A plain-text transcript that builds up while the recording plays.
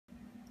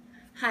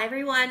Hi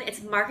everyone,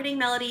 it's Marketing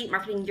Melody,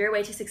 marketing your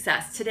way to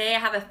success. Today I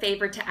have a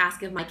favor to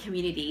ask of my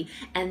community,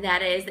 and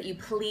that is that you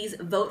please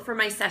vote for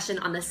my session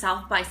on the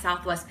South by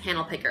Southwest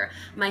Panel Picker.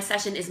 My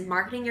session is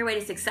Marketing Your Way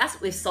to Success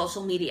with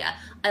Social Media.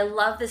 I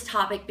love this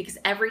topic because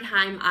every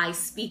time I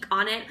speak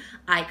on it,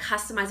 I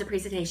customize a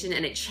presentation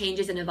and it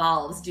changes and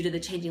evolves due to the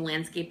changing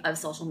landscape of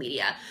social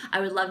media. I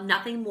would love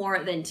nothing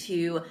more than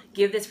to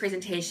give this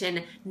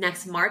presentation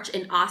next March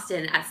in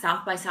Austin at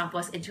South by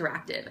Southwest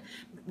Interactive.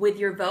 With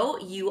your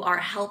vote, you are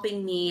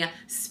helping me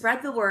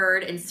spread the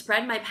word and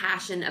spread my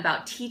passion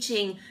about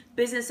teaching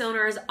business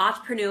owners,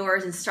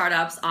 entrepreneurs, and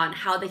startups on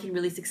how they can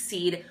really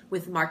succeed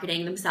with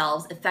marketing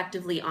themselves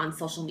effectively on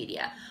social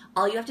media.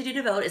 All you have to do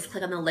to vote is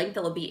click on the link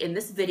that will be in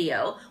this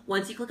video.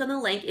 Once you click on the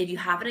link, if you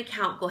have an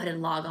account, go ahead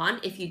and log on.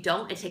 If you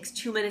don't, it takes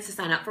 2 minutes to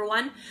sign up for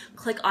one.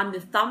 Click on the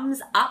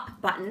thumbs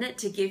up button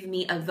to give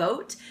me a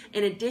vote.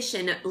 In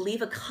addition,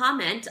 leave a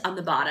comment on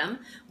the bottom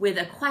with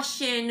a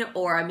question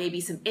or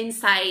maybe some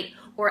insight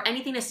or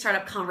anything to start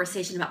up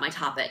conversation about my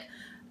topic.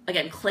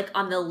 Again, click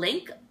on the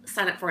link,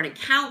 sign up for an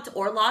account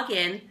or log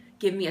in,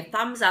 give me a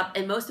thumbs up,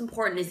 and most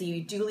important is that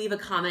you do leave a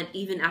comment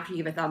even after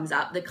you give a thumbs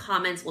up. The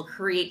comments will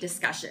create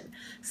discussion.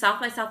 South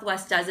by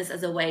Southwest does this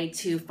as a way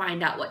to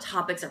find out what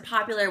topics are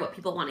popular, what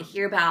people want to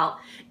hear about,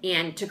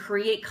 and to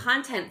create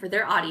content for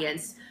their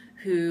audience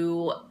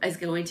who is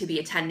going to be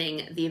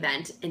attending the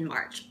event in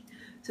March.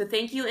 So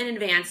thank you in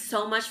advance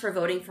so much for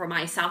voting for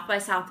my South by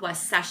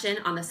Southwest session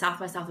on the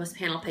South by Southwest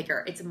Panel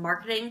Picker. It's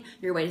Marketing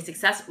Your Way to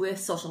Success with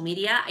Social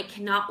Media. I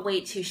cannot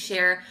wait to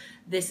share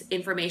this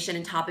information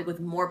and topic with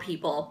more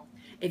people.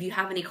 If you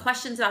have any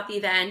questions about the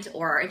event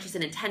or are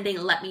interested in attending,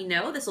 let me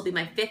know. This will be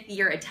my 5th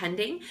year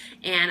attending,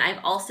 and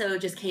I've also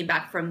just came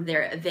back from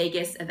their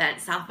Vegas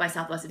event, South by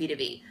Southwest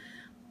V2V.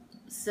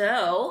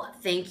 So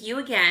thank you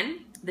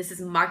again. This is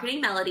Marketing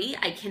Melody.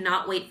 I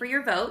cannot wait for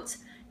your vote.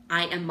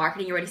 I am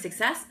Marketing Your Way to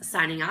Success,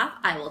 signing off.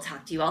 I will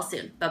talk to you all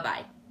soon.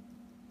 Bye-bye.